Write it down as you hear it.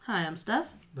Hi, I'm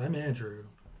Steph. I'm Andrew.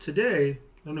 Today,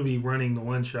 I'm going to be running the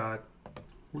one-shot.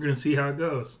 We're going to see how it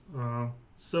goes. To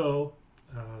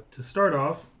start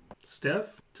off,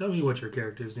 Steph, tell me what your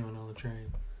character's doing on the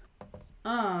train.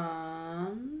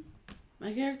 My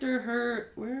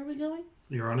character, where are we going?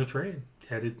 You're on a train,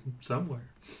 headed somewhere.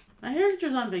 My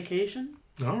character's on vacation.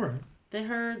 All right. They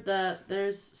heard that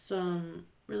there's some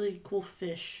really cool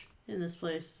fish in this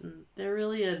place, and they're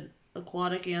really an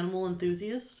aquatic animal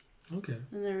enthusiast. Okay.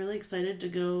 And they're really excited to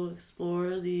go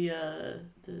explore the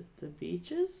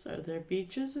beaches. Are there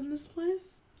beaches in this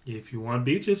place? If you want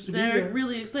beaches to be there. They're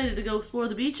really excited to go explore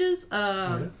the beaches.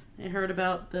 Okay. They heard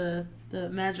about the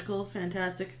magical,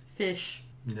 fantastic fish.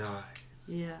 Nice.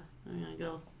 Yeah, I'm gonna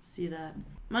go see that.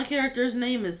 My character's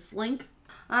name is Slink.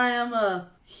 I am a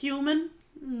human,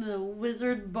 a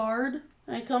wizard bard.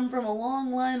 I come from a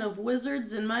long line of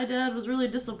wizards, and my dad was really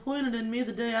disappointed in me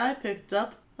the day I picked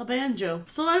up a banjo.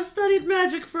 So I've studied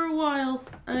magic for a while.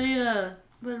 But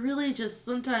really just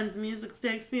sometimes music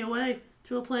takes me away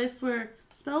to a place where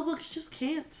spellbooks just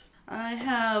can't. I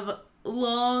have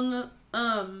long,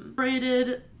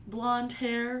 braided blonde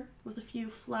hair with a few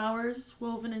flowers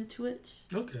woven into it.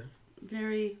 Okay.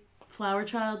 Very flower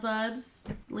child vibes.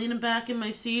 Leaning back in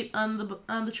my seat on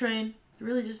the train,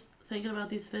 really just thinking about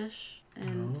these fish.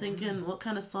 And thinking what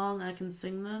kind of song I can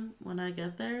sing them when I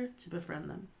get there to befriend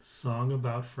them. Song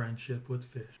about friendship with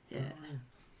fish. Yeah. Right.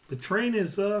 The train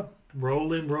is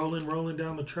rolling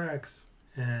down the tracks.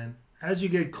 And as you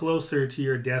get closer to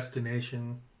your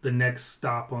destination, the next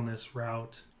stop on this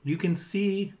route, you can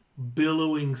see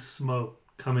billowing smoke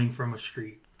coming from a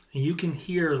street. And you can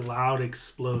hear loud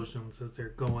explosions as they're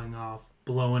going off,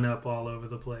 blowing up all over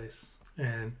the place.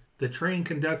 And the train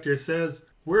conductor says,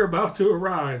 "We're about to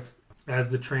arrive."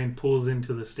 As the train pulls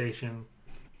into the station,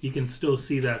 you can still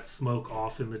see that smoke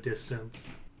off in the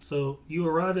distance. So you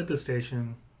arrive at the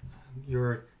station,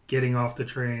 you're getting off the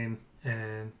train,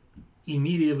 and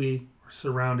immediately are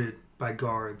surrounded by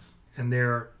guards. And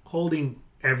they're holding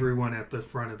everyone at the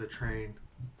front of the train,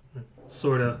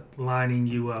 sort of lining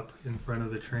you up in front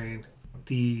of the train.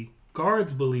 The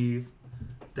guards believe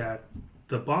that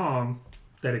the bomb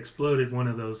that exploded one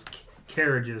of those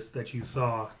carriages that you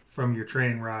saw from your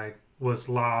train ride was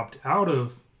lobbed out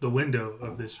of the window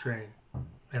of this train,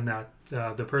 and that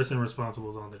the person responsible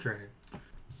is on the train.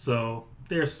 So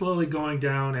they're slowly going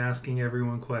down, asking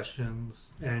everyone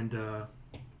questions, and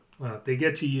they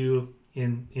get to you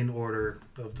in order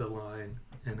of the line,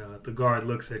 and the guard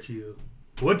looks at you.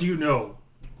 "What do you know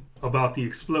about the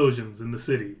explosions in the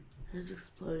city?" There's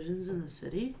explosions in the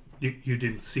city? You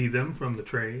didn't see them from the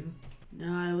train?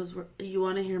 No, you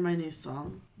want to hear my new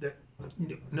song?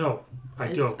 No, I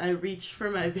don't. I reached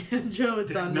for my banjo.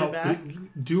 It's on my back.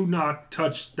 Do not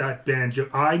touch that banjo.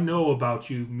 I know about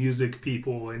you music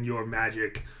people and your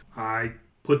magic. I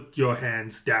put your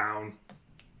hands down.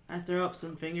 I throw up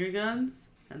some finger guns,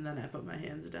 and then I put my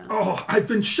hands down. Oh, I've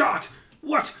been shot!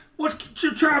 What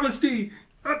travesty!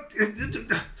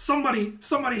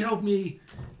 Somebody help me!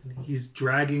 He's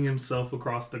dragging himself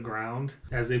across the ground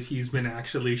as if he's been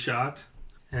actually shot.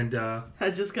 And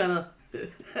I just kind of...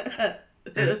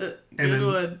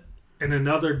 and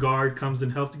another guard comes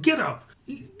and helps. "Get up!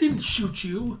 He didn't shoot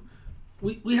you.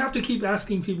 We have to keep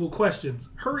asking people questions.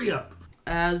 Hurry up."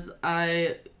 As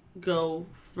I go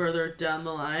further down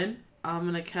the line, I'm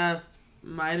gonna cast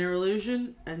Minor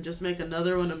Illusion and just make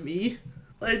another one of me,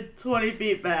 like 20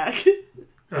 feet back.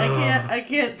 I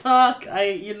can't talk.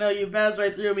 You pass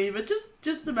right through me, but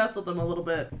just to mess with them a little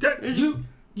bit.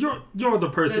 You're the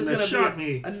person that shot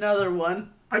me. Another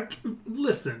one.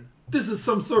 Listen, this is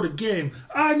some sort of game.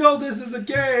 I know this is a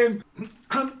game.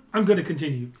 I'm going to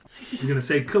continue. I'm going to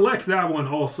say, collect that one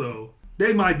also.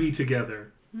 They might be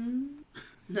together.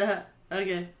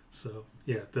 Okay. So,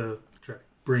 yeah,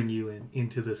 bring you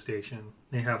into the station.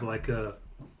 They have like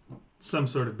some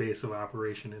sort of base of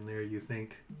operation in there, you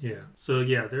think. Yeah. So,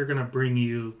 yeah, they're going to bring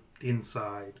you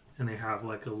inside. And they have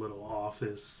like a little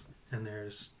office. And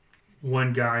there's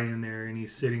one guy in there, and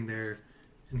he's sitting there.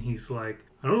 And he's like,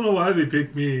 "I don't know why they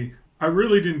picked me. I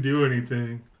really didn't do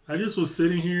anything. I just was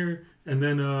sitting here, and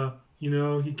then,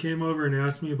 he came over and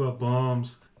asked me about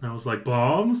bombs." And I was like,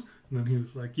 "Bombs?" And then he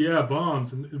was like, "Yeah,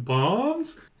 bombs." And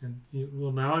bombs? And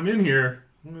well, now I'm in here.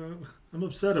 I'm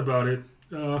upset about it.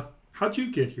 How'd you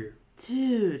get here?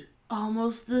 Dude,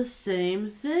 almost the same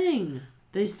thing.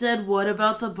 They said, "What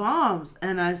about the bombs?"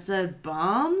 And I said,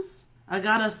 "Bombs? I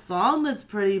got a song that's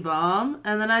pretty bomb."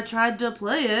 And then I tried to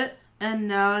play it. And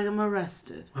now I'm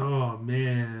arrested. Oh,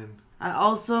 man. I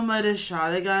also might have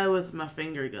shot a guy with my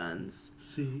finger guns.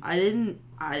 See?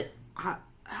 That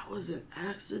was an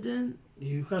accident.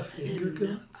 You have finger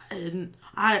guns? I didn't.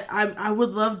 I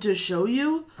would love to show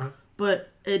you,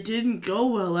 but it didn't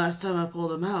go well last time I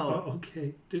pulled them out. Oh,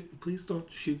 okay. Please don't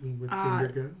shoot me with finger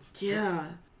guns.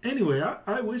 Yeah. Anyway,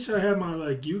 I wish I had my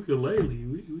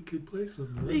ukulele. We could play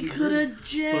something. We could have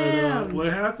jammed. But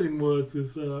what happened was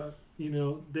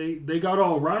they got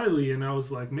all Riley, and I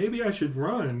was like, maybe I should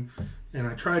run, and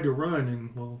I tried to run, and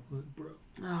it broke.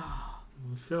 Oh.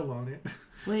 I fell on it.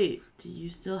 Wait, do you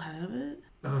still have it?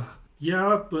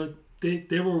 Yeah, but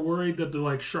they were worried that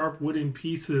the sharp wooden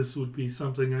pieces would be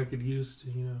something I could use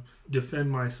to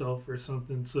defend myself or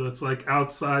something. So it's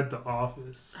outside the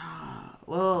office.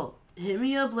 Well, hit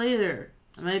me up later.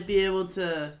 I might be able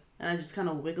to. And I just kind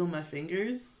of wiggle my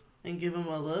fingers and give him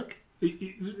a look.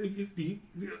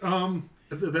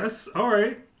 That's all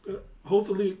right.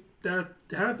 Hopefully that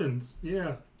happens.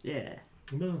 Yeah. Yeah.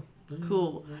 No.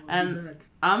 Cool. And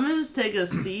I'm gonna just take a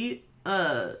seat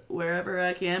wherever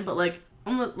I can, but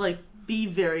I'm gonna be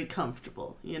very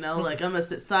comfortable, I'm gonna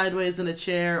sit sideways in a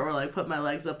chair or put my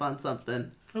legs up on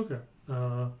something. Okay.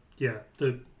 Yeah,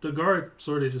 the guard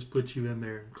sort of just puts you in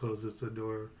there and closes the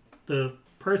door. The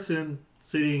person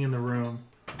sitting in the room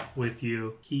with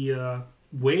you, he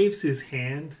waves his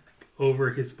hand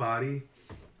over his body,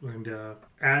 and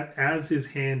as his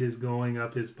hand is going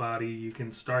up his body, you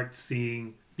can start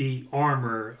seeing the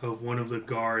armor of one of the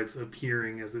guards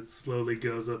appearing as it slowly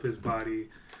goes up his body.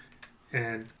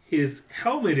 And his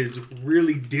helmet is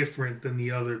really different than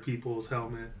the other people's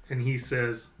helmet. And he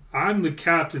says, I'm the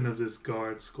captain of this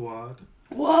guard squad.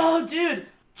 Whoa, dude!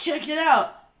 Check it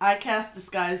out! I cast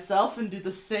Disguise Self and do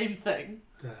the same thing.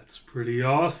 That's pretty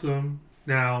awesome.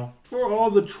 Now, for all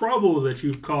the trouble that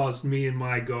you've caused me and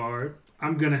my guard,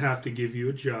 I'm gonna have to give you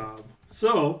a job.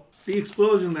 So, the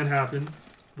explosion that happened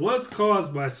was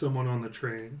caused by someone on the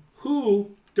train.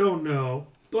 Who? Don't know.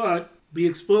 But the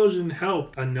explosion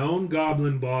helped a known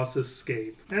goblin boss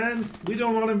escape. And we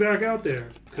don't want him back out there.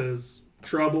 Because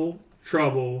trouble,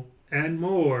 and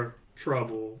more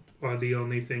trouble are the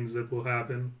only things that will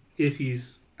happen if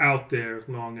he's out there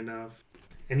long enough.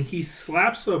 And he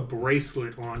slaps a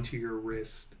bracelet onto your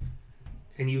wrist.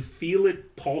 And you feel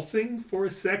it pulsing for a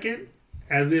second.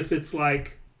 As if it's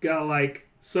got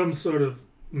some sort of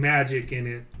magic in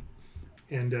it.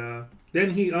 And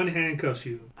then he unhandcuffs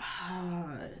you.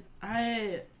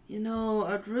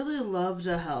 I'd really love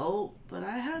to help, but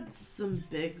I had some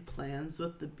big plans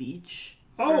with the beach.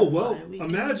 Oh, well,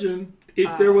 imagine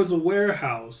if there was a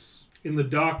warehouse in the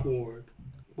dock ward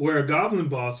where a goblin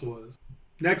boss was,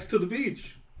 next to the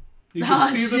beach. You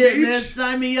can see the beach. Man,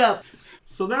 sign me up.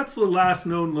 So that's the last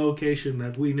known location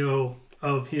that we know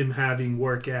of him having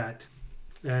work at.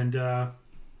 And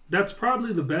that's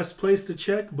probably the best place to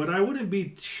check, but I wouldn't be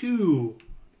too,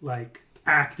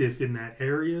 active in that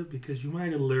area because you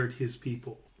might alert his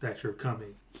people that you're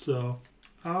coming. So,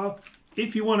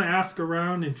 if you want to ask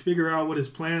around and figure out what his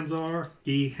plans are,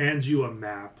 he hands you a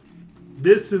map.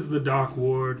 This is the dock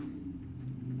ward.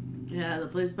 Yeah, the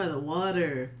place by the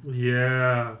water.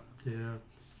 Yeah.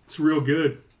 It's real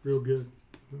good.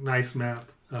 Nice map.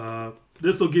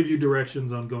 This will give you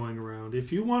directions on going around.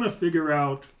 If you want to figure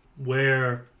out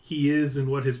where he is and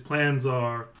what his plans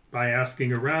are by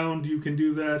asking around, you can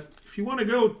do that. If you want to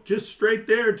go just straight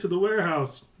there to the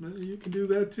warehouse, you can do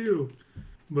that too.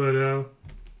 But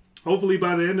hopefully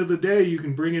by the end of the day you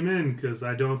can bring him in, because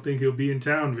I don't think he'll be in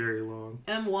town very long.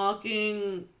 I'm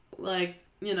walking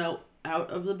out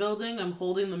of the building. I'm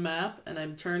holding the map and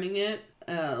I'm turning it,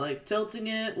 tilting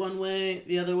it one way,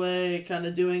 the other way, kind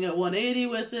of doing a 180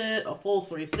 with it, a full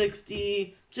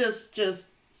 360, just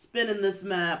spinning this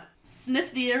map.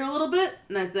 Sniff the air a little bit,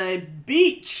 and I say,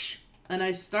 beach! And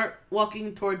I start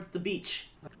walking towards the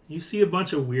beach. You see a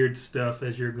bunch of weird stuff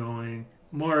as you're going.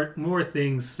 More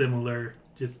things similar,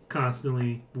 just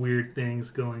constantly weird things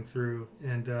going through.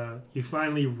 And you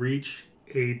finally reach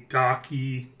a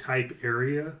docky type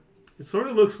area. It sort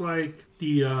of looks like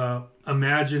the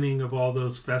imagining of all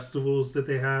those festivals that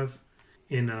they have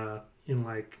in the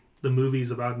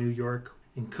movies about New York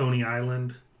in Coney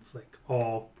Island. It's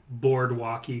all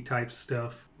boardwalky type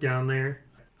stuff down there.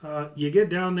 You get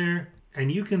down there and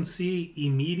you can see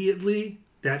immediately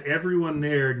that everyone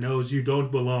there knows you don't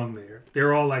belong there.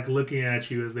 They're all looking at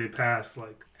you as they pass,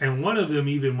 and one of them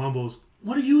even mumbles,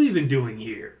 "What are you even doing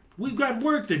here? We've got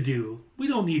work to do. We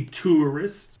don't need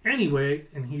tourists." Anyway,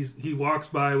 and he walks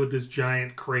by with this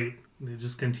giant crate and it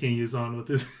just continues on with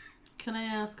this. Can I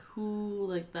ask who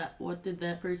what did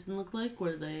that person look like?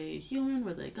 Were they human?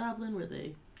 Were they goblin? Were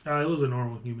they... It was a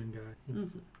normal human guy.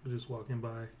 Mm-hmm. Just walking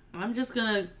by. I'm just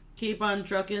gonna keep on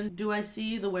trucking. Do I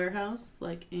see the warehouse,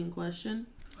 in question?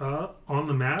 On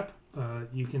the map,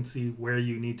 you can see where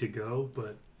you need to go,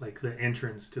 but like the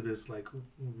entrance to this like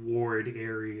ward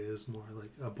area is more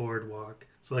like a boardwalk.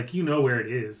 So like you know where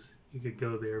it is. You could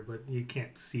go there, but you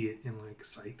can't see it in like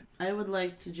sight. I would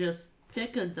like to just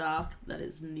pick a dock that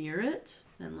is near it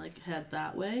and like head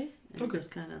that way and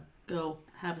just kind of go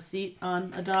have a seat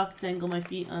on a dock, dangle my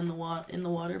feet on the in the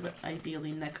water, but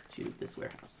ideally next to this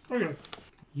warehouse. Okay.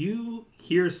 You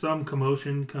hear some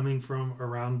commotion coming from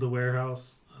around the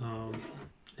warehouse,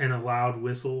 and a loud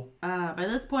whistle. By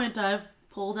this point, I've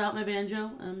pulled out my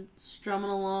banjo. I'm strumming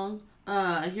along.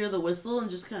 I hear the whistle and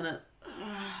just kind of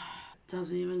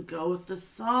doesn't even go with the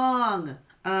song.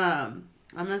 I'm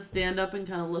gonna stand up and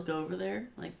kind of look over there.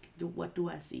 Like, what do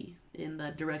I see in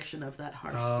the direction of that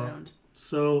harsh sound?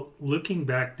 So looking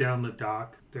back down the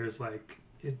dock, there's like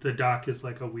the dock is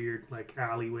like a weird like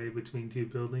alleyway between two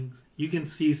buildings. You can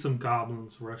see some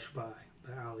goblins rush by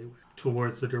the alleyway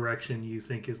towards the direction you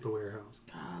think is the warehouse.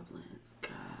 Goblins.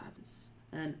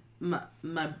 And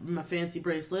my fancy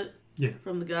bracelet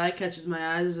from the guy catches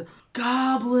my eye. There's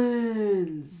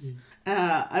goblins.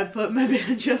 I put my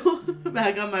banjo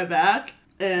back on my back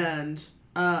and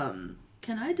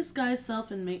can I disguise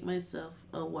self and make myself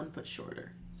a 1 foot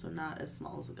shorter? So not as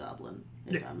small as a goblin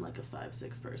if I'm like a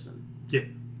 5'6" person. Yeah.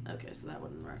 Okay, so that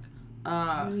wouldn't work.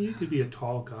 You could be a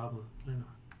tall goblin. Why not?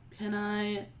 Can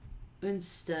I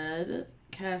instead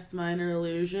cast minor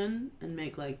illusion and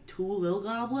make like 2 little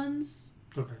goblins?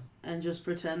 Okay. And just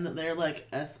pretend that they're like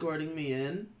escorting me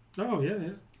in. Oh, yeah.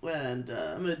 And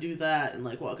I'm gonna do that and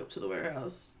like walk up to the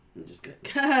warehouse. I'm just gonna,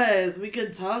 guys, we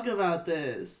could talk about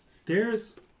this.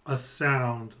 There's a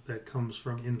sound that comes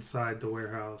from inside the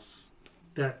warehouse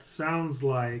that sounds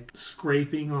like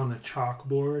scraping on a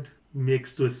chalkboard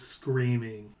mixed with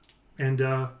screaming.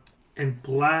 And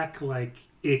black like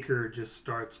ichor just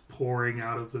starts pouring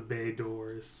out of the bay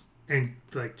doors and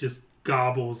like just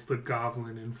gobbles the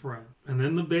goblin in front. And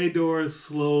then the bay doors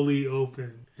slowly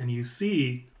open and you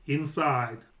see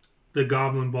inside the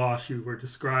goblin boss you were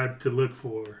described to look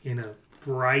for in a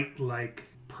bright like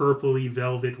purpley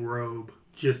velvet robe,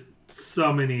 just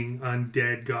summoning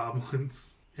undead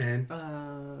goblins. And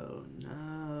oh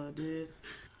no, dude.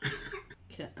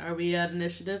 Are we at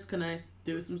initiative? Can I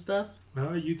do some stuff?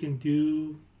 Well, you can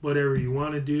do whatever you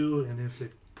want to do, and if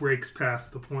it breaks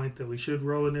past the point that we should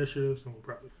roll initiative, then we'll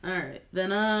probably... Alright,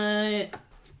 then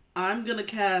I'm gonna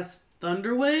cast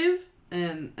Thunderwave,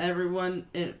 and everyone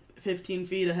 15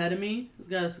 feet ahead of me has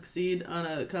got to succeed on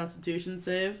a Constitution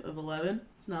save of 11.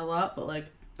 It's not a lot, but like,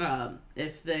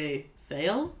 if they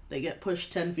fail, they get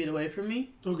pushed 10 feet away from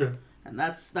me. Okay. And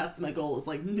that's my goal, is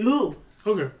like, no!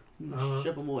 Okay.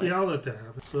 Shove them away. Yeah, I'll let that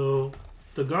happen. So,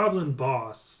 the goblin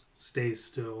boss stays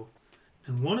still,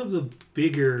 and one of the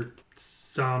bigger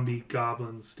zombie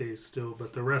goblins stays still,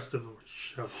 but the rest of them are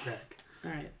shoved back.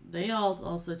 Alright, they all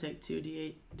also take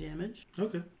 2d8 damage.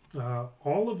 Okay.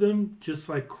 All of them just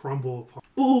like crumble apart.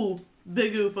 Ooh,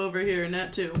 big oof over here,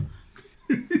 nat 2.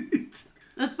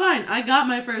 That's fine, I got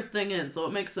my first thing in, so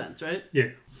it makes sense, right? Yeah.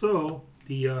 So,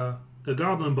 the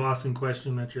goblin boss in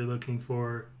question that you're looking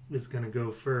for is going to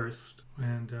go first.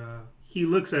 And he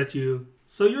looks at you.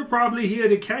 So you're probably here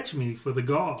to catch me for the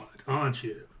god, aren't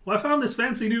you? Well, I found this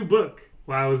fancy new book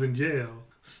while I was in jail.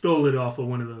 Stole it off of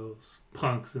one of those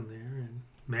punks in there. And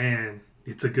man,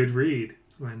 it's a good read.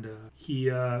 And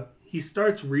he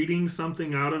starts reading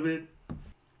something out of it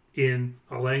in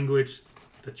a language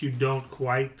that you don't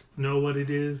quite know what it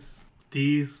is.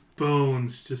 These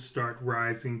bones just start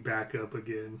rising back up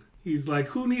again. He's like,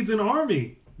 who needs an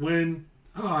army when,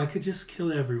 I could just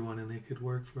kill everyone and they could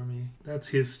work for me. That's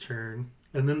his turn.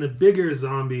 And then the bigger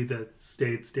zombie that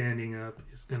stayed standing up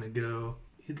is going to go.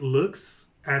 It looks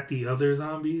at the other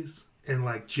zombies and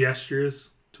like gestures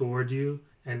toward you,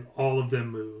 and all of them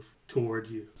move toward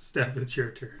you. Steph, it's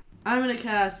your turn. I'm going to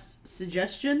cast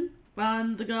Suggestion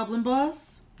on the goblin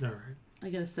boss. All right. I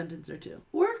get a sentence or two.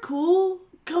 We're cool.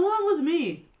 Come on with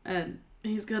me. And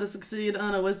he's got to succeed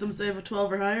on a wisdom save of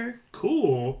 12 or higher.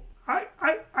 Cool.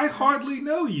 I hardly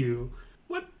know you.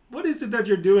 What is it that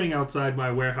you're doing outside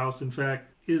my warehouse, in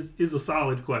fact, is a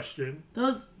solid question.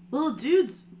 Those little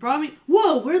dudes brought me...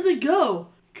 Whoa, where'd they go?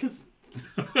 Because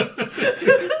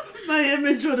my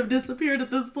image would have disappeared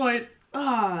at this point.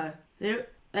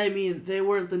 They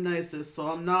weren't the nicest, so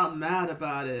I'm not mad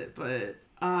about it. But,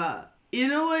 you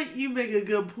know what? You make a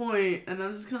good point. And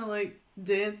I'm just kind of like,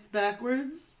 dance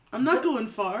backwards. I'm not going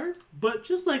far, but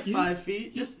just like 5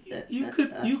 feet. You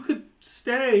could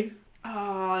stay.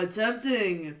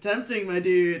 Tempting, my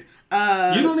dude.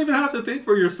 You don't even have to think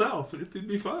for yourself. It'd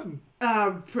be fun.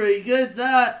 I'm pretty good at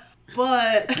that,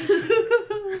 but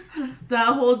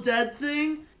that whole dead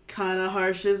thing kind of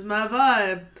harshes my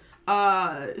vibe.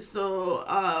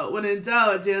 When in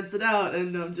doubt, dance it out,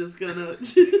 and I'm just gonna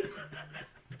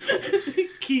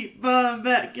keep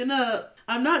backing up.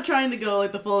 I'm not trying to go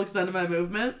like the full extent of my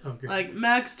movement, like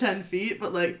max 10 feet,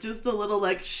 but like just a little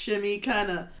like shimmy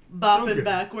kind of bopping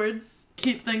backwards.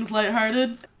 Keep things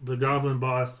lighthearted. The goblin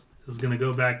boss is gonna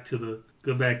go back to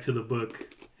the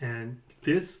book, and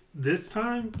this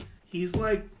time he's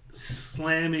like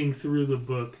slamming through the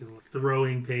book and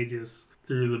throwing pages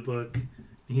through the book.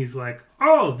 He's like,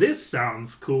 "Oh, this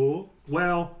sounds cool.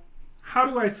 Well, how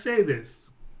do I say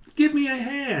this? Give me a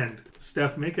hand."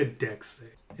 Steph, make a dex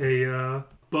save. A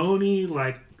bony,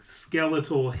 like,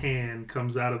 skeletal hand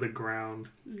comes out of the ground,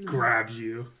 grabs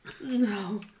you.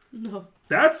 No.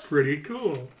 That's pretty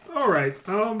cool. All right,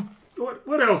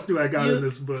 what else do I got in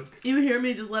this book? You hear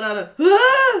me just let out a,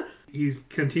 ah! He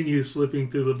continues flipping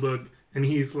through the book, and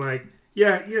he's like,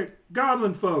 yeah,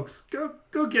 goblin folks,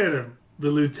 go get him.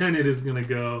 The lieutenant is going to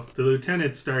go. The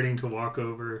lieutenant's starting to walk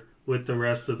over with the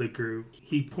rest of the group.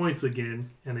 He points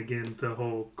again, and again, the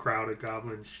whole crowd of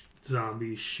goblin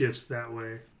zombies shifts that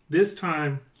way. This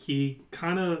time, he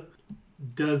kind of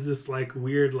does this like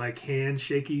weird like hand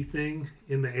shaky thing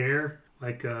in the air.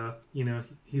 Like,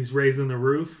 he's raising the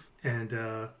roof,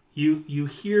 and you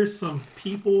hear some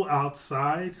people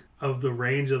outside of the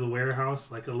range of the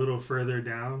warehouse, like a little further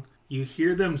down. You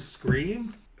hear them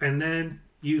scream, and then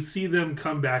you see them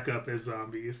come back up as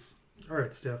zombies. All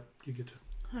right, Steph, you get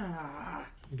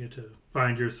to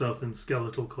find yourself in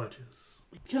skeletal clutches.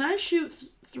 Can I shoot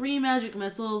 3 magic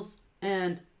missiles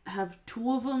and have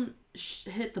 2 of them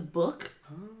hit the book?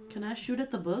 Can I shoot at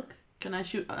the book? Can I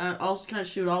shoot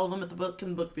all of them at the book? Can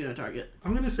the book be a target?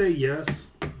 I'm going to say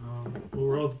yes.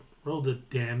 We'll roll the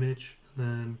damage.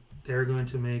 Then they're going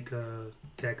to make a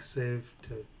dex save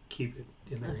to keep it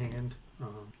in their hand.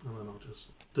 And then I'll just...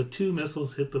 The 2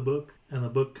 missiles hit the book, and the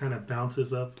book kind of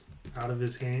bounces up out of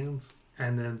his hands.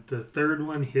 And then the third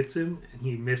one hits him, and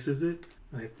he misses it,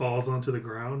 and it falls onto the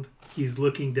ground. He's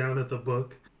looking down at the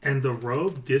book, and the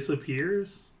robe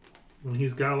disappears. And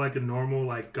he's got like a normal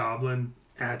like goblin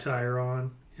attire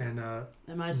on. And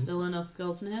am I still in a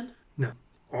skeleton hand? No.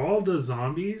 All the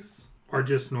zombies are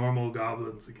just normal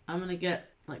goblins again. I'm gonna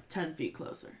get like 10 feet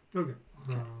closer. Okay.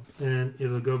 And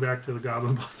it'll go back to the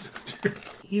goblin boss's turn.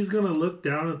 He's gonna look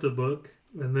down at the book,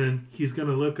 and then he's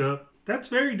gonna look up. That's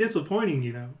very disappointing,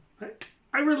 you know.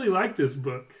 I really like this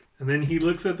book. And then he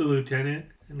looks at the lieutenant,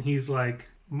 and he's like,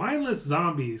 mindless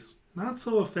zombies, not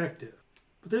so effective.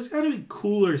 But there's got to be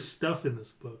cooler stuff in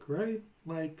this book, right?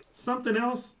 Like, something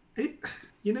else?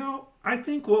 I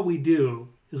think what we do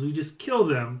is we just kill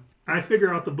them. I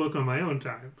figure out the book on my own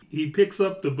time. He picks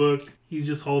up the book. He's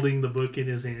just holding the book in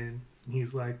his hand. And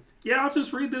he's like, yeah, I'll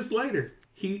just read this later.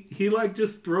 He like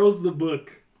just throws the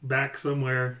book back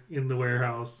somewhere in the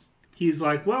warehouse. He's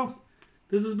like, well,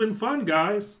 this has been fun,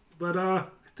 guys. But I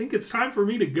think it's time for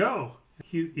me to go.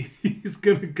 He's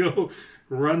going to go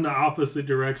run the opposite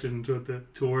direction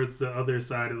towards the other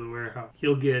side of the warehouse.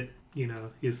 He'll get,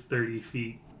 his 30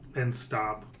 feet and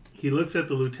stop. He looks at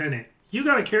the lieutenant. You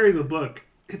got to carry the book.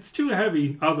 It's too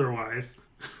heavy otherwise.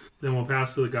 Then we'll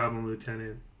pass to the goblin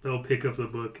lieutenant. They'll pick up the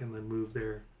book and then move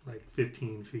there like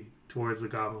 15 feet towards the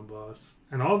goblin boss.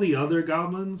 And all the other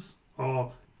goblins,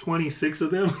 all 26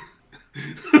 of them,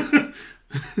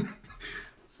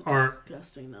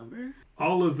 disgusting number.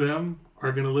 All of them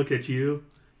are going to look at you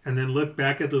and then look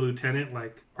back at the lieutenant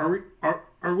like,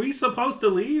 are we supposed to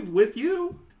leave with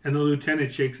you? And the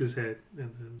lieutenant shakes his head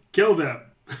and then kill them.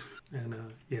 And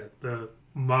the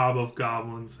mob of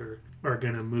goblins are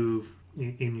going to move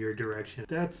in your direction.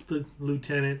 That's the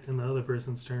lieutenant and the other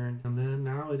person's turn. And then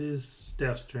now it is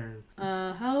Steph's turn.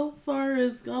 How far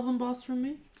is Goblin Boss from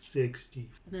me? 60.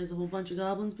 And there's a whole bunch of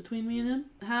goblins between me and him?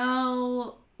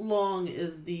 How long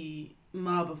is the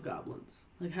mob of goblins?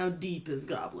 Like, how deep is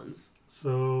goblins?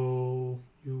 So,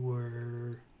 you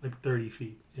were like 30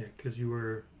 feet. Yeah, because you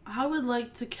were... I would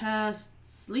like to cast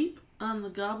Sleep on the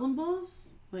Goblin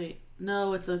Boss. Wait,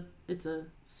 no, it's a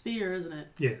sphere, isn't it?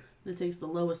 Yeah. It takes the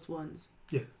lowest ones.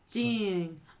 Yeah.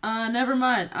 Dang. Never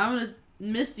mind. I'm gonna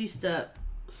Misty Step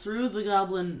through the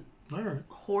goblin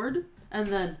horde,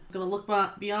 and then I'm gonna look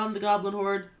beyond the goblin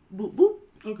horde. Boop, boop.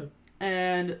 Okay.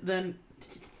 And then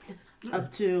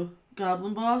up to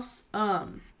Goblin Boss.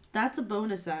 That's a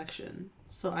bonus action,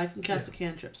 so I can cast a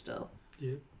cantrip still.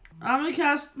 Yeah. I'm gonna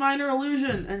cast Minor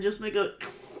Illusion and just make a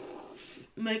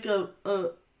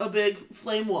big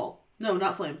flame wall. No,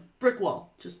 not flame. Brick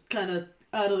wall. Just kind of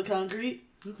out of the concrete.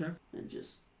 Okay. And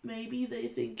just maybe they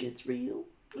think it's real.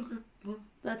 Okay. Well,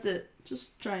 that's it.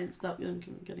 Just try and stop them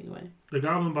from getting away. The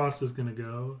Goblin Boss is gonna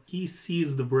go. He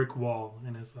sees the brick wall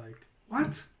and is like,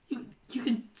 "What? You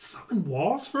can summon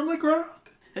walls from the ground?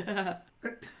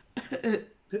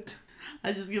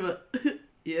 I just give a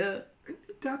yeah.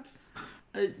 That's...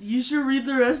 You should read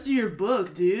the rest of your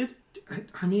book, dude.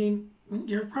 I mean,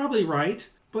 you're probably right,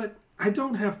 but I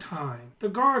don't have time. The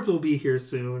guards will be here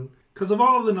soon, because of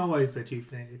all the noise that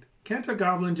you've made. Can't a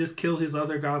goblin just kill his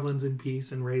other goblins in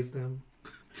peace and raise them?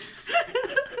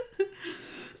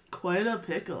 Quite a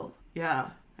pickle. Yeah.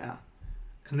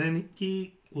 And then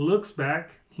he looks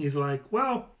back. He's like,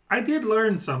 well, I did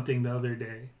learn something the other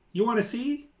day. You want to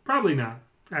see? Probably not,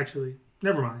 actually.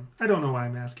 Never mind. I don't know why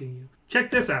I'm asking you. Check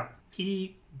this out.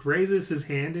 He raises his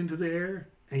hand into the air,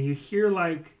 and you hear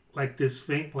like this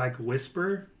faint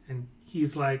whisper, and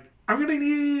he's like, I'm gonna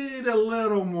need a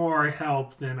little more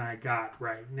help than I got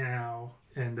right now.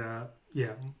 And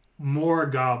more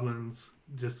goblins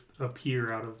just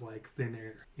appear out of thin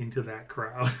air into that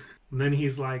crowd. And then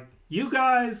he's like, you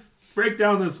guys break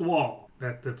down this wall.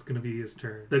 That's gonna be his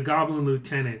turn. The goblin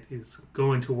lieutenant is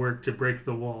going to work to break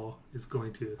the wall, is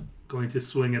going to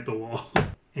swing at the wall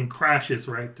and crashes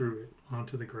right through it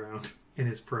onto the ground and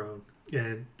is prone.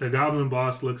 And the goblin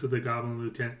boss looks at the goblin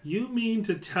lieutenant. You mean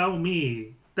to tell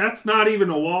me that's not even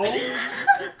a wall?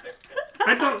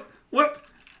 I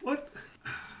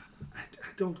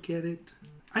don't get it.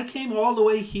 I came all the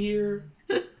way here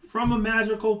from a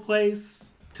magical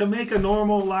place to make a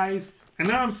normal life. And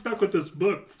now I'm stuck with this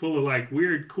book full of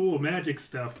weird, cool magic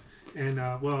stuff. And,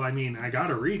 I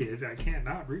gotta read it. I can't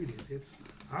not read it. It's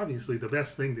obviously the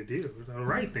best thing to do, the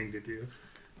right thing to do.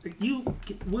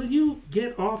 Will you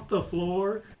get off the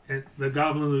floor? And the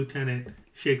goblin lieutenant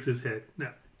shakes his head. No.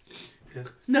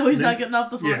 No, he's not getting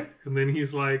off the floor. Yeah. And then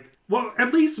he's like, well,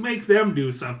 at least make them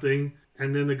do something.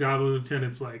 And then the goblin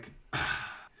lieutenant's like,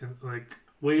 and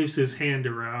waves his hand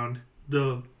around.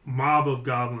 The mob of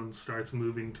goblins starts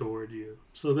moving toward you.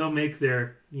 So they'll make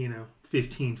their,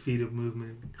 15 feet of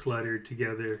movement cluttered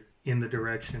together in the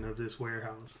direction of this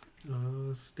warehouse.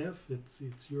 Steph, it's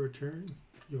your turn.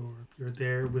 You're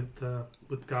there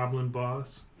with Goblin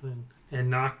Boss and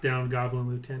knock down Goblin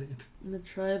Lieutenant. I'm gonna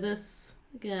try this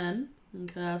again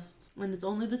and cast. And it's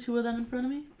only the two of them in front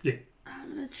of me. Yeah.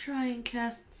 I'm gonna try and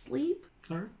cast Sleep.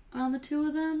 All right. On the two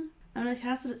of them. I'm gonna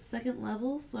cast it at second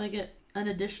level, so I get an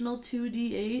additional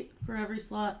 2d8 for every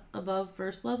slot above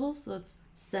first level, so that's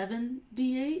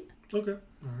 7d8. Okay.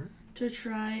 All right. To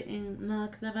try and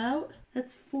knock them out.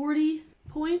 That's 40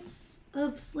 points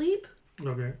of sleep.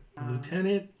 Okay.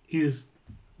 Lieutenant is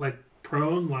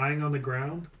prone, lying on the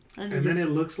ground, and then it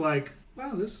looks like,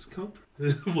 wow, this is comfortable.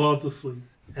 It falls asleep.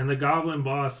 And the goblin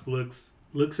boss looks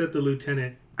at the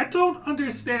lieutenant. I don't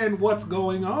understand what's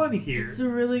going on here. It's a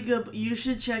really good... You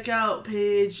should check out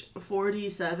page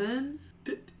 47.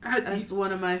 That's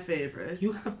one of my favorites.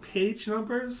 You have page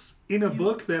numbers in a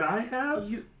book that I have?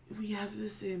 We have the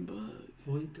same book.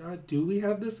 Do we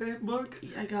have the same book?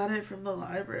 I got it from the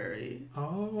library.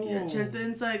 Oh. Yeah, check the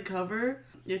inside cover.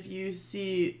 If you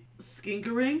see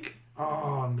Skinkerink.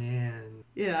 Oh, man.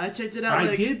 Yeah, I checked it out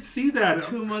I did see that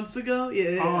 2 months ago.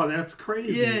 Yeah. Oh, that's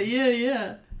crazy.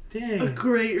 Yeah. Dang. A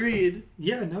great read.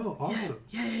 Yeah, no, awesome.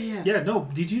 Yeah. Yeah, no,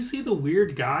 did you see the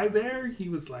weird guy there? He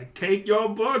was like, take your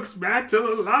books back to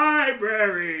the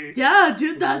library. Yeah,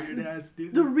 dude, that's weird-ass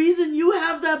dude. The reason you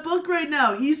have that book right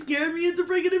now. He scared me into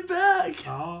bringing it back.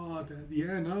 Oh,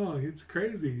 no, it's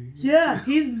crazy. Yeah,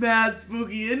 he's mad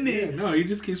spooky, isn't he? Yeah, no, he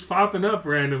just keeps popping up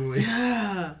randomly.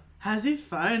 Yeah. How's he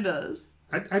find us?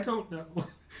 I don't know.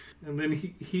 And then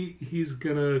he's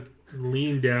gonna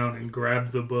lean down and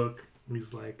grab the book.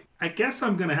 He's like, I guess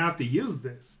I'm going to have to use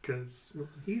this because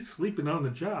he's sleeping on the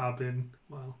job and,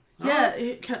 well.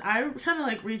 Yeah, can I kind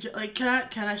of reach it?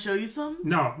 Can I show you some?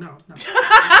 No.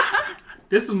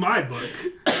 This is my book.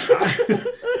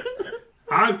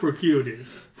 I've procured it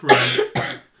from...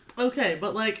 Okay,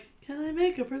 but can I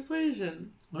make a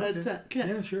persuasion? Okay.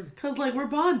 Yeah, sure. Because we're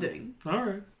bonding. All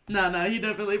right. No, he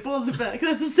definitely pulls it back.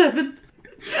 That's a 7.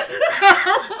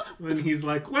 And he's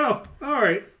like, well, all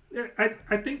right.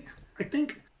 I think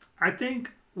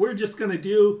we're just going to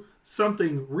do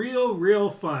something real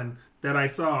fun that I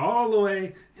saw all the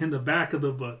way in the back of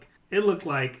the book. It looked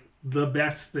like the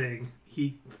best thing.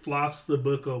 He flops the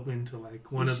book open to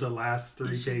one of the last 3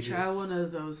 pages. You should try one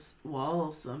of those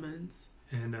wall summons.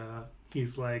 And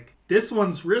he's like, this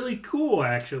one's really cool,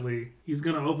 actually. He's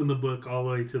going to open the book all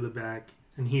the way to the back.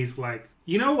 And he's like,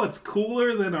 you know what's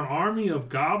cooler than an army of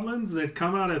goblins that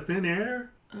come out of thin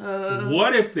air?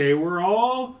 What if they were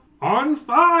all on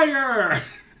fire?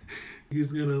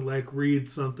 He's gonna read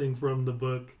something from the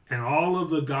book, and all of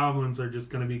the goblins are just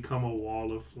gonna become a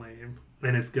wall of flame,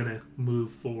 and it's gonna move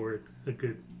forward a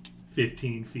good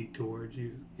 15 feet towards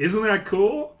you. Isn't that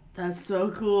cool? That's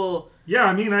so cool. Yeah,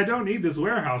 I mean, I don't need this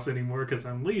warehouse anymore because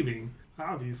I'm leaving,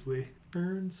 obviously.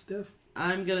 Burn, Steph.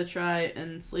 I'm gonna try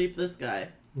and sleep this guy.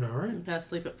 All right. And cast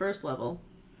sleep at first level.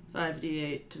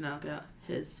 5d8 to knock out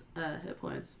his hit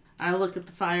points. I look at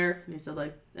the fire, and he said,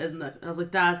 like, I was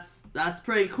like, that's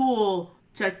pretty cool.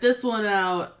 Check this one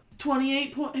out.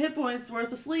 28 hit points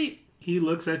worth of sleep. He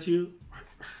looks at you.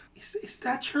 Is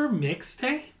that your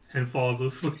mixtape? And falls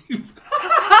asleep.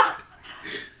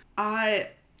 I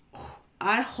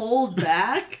hold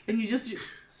back, and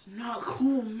it's not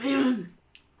cool, man.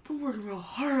 I've been working real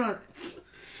hard on it.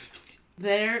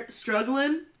 They're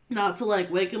struggling not to,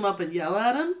 like, wake him up and yell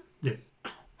at him. Yeah.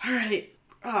 All right.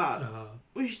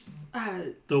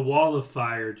 The wall of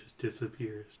fire just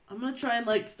disappears. I'm gonna try and,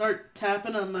 like, start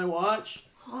tapping on my watch.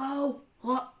 Hello?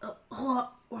 Hello?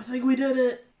 I think we did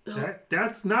it.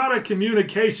 That's not a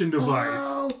communication device.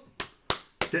 Hello?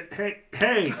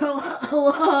 Hey.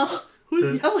 Hello?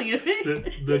 Who's yelling at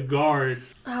me? The guard.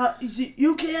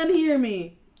 You can hear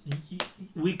me.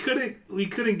 We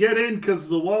couldn't get in because of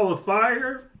the wall of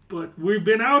fire, but we've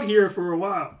been out here for a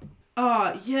while.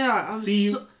 Yeah.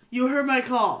 You heard my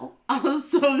call. I was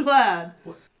so glad.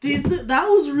 That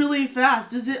was really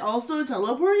fast. Does it also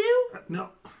teleport you? No.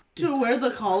 To where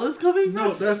the call is coming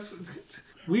from? No,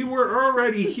 we were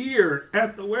already here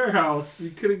at the warehouse. We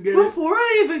couldn't get in. Before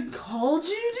I even called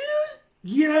you, dude?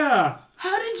 Yeah.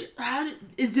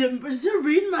 Is it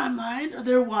reading my mind? Are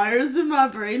there wires in my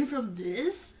brain from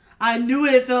this? I knew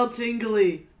it felt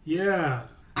tingly. Yeah.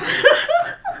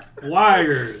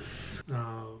 Wires.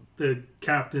 The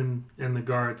captain and the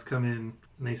guards come in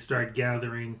and they start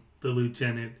gathering the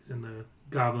lieutenant and the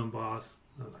goblin boss.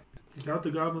 They're like, you got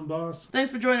the goblin boss? Thanks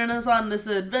for joining us on this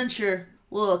adventure.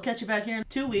 We'll catch you back here in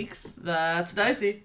 2 weeks. That's Dicey.